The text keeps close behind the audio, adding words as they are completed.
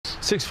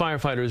6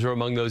 firefighters are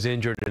among those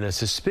injured in a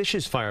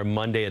suspicious fire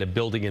Monday at a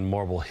building in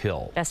Marble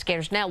Hill.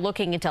 Investigators now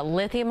looking into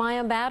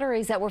lithium-ion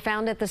batteries that were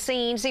found at the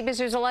scene. CBS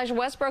News' Elijah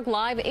Westbrook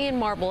live in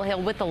Marble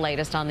Hill with the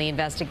latest on the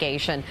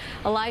investigation.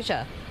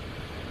 Elijah.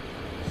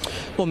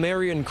 Well,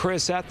 Mary and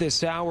Chris, at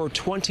this hour,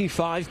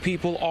 25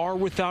 people are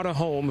without a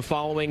home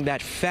following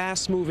that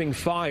fast-moving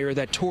fire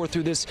that tore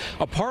through this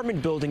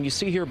apartment building you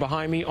see here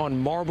behind me on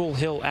Marble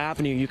Hill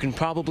Avenue. You can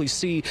probably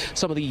see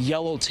some of the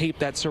yellow tape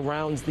that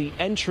surrounds the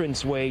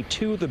entranceway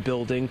to the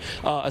building,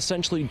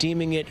 essentially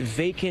deeming it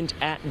vacant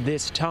at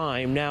this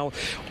time. Now,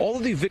 all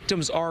of the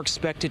victims are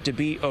expected to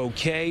be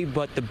okay,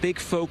 but the big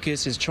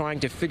focus is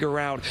trying to figure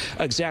out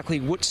exactly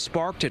what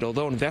sparked it,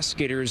 although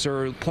investigators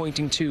are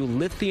pointing to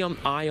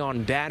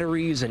lithium-ion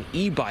batteries and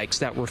e-bikes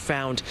that were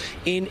found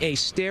in a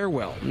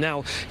stairwell.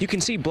 Now, you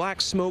can see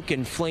black smoke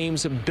and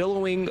flames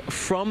billowing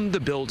from the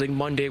building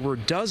Monday, where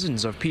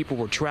dozens of people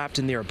were trapped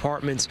in their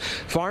apartments.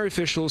 Fire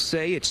officials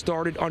say it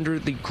started under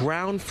the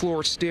ground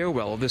floor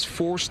stairwell of this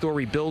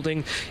 4-story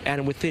building,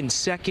 and within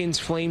seconds,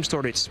 flames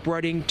started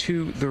spreading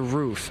to the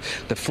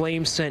roof. The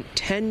flames sent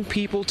 10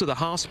 people to the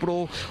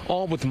hospital,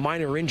 all with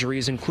minor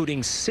injuries,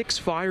 including 6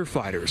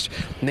 firefighters.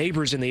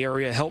 Neighbors in the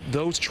area helped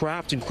those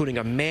trapped, including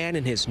a man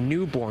and his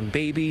newborn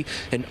baby,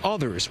 and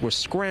others were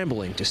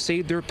scrambling to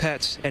save their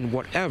pets and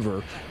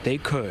whatever they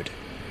could.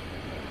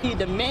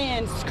 The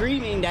man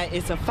screaming that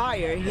it's a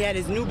fire, he had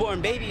his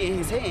newborn baby in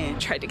his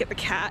hand. Tried to get the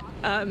cat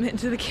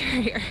into the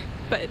carrier,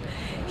 but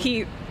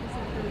he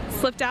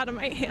slipped out of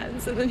my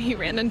hands and then he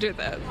ran under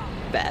the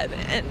bed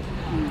and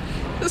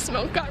the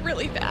smoke got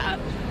really bad.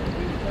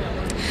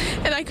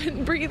 And I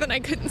couldn't breathe and I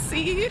couldn't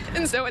see.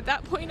 And so at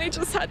that point I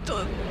just had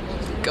to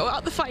go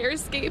out the fire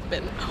escape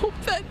and hope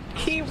that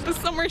he was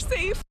somewhere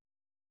safe.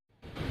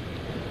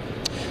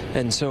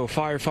 And so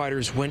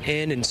firefighters went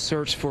in and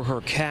searched for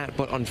her cat,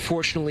 but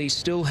unfortunately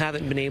still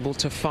haven't been able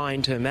to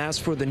find him. As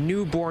for the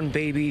newborn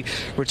baby,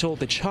 we're told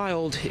the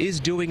child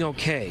is doing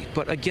okay.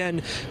 But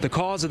again, the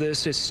cause of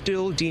this is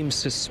still deemed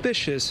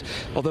suspicious,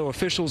 although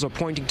officials are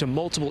pointing to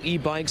multiple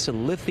e-bikes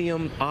and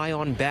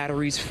lithium-ion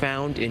batteries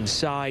found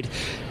inside.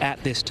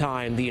 At this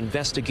time, the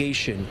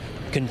investigation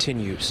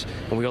continues.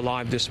 And we are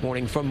live this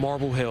morning from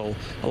Marble Hill.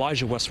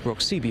 Elijah Westbrook,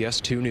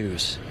 CBS 2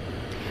 News.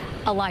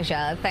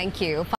 Elijah, thank you.